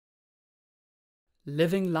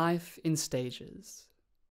Living life in stages.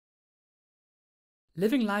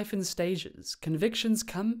 Living life in stages, convictions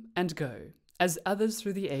come and go, as others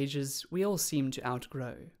through the ages we all seem to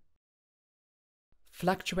outgrow.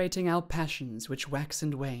 Fluctuating our passions which wax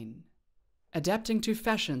and wane, adapting to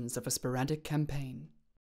fashions of a sporadic campaign.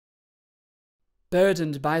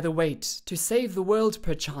 Burdened by the weight, to save the world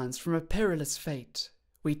perchance from a perilous fate,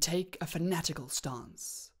 we take a fanatical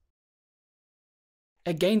stance.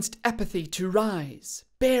 Against apathy to rise,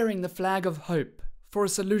 bearing the flag of hope, for a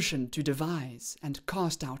solution to devise and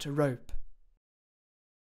cast out a rope.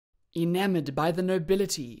 Enamored by the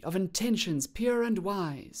nobility of intentions pure and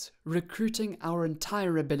wise, recruiting our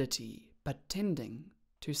entire ability, but tending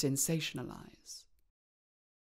to sensationalize.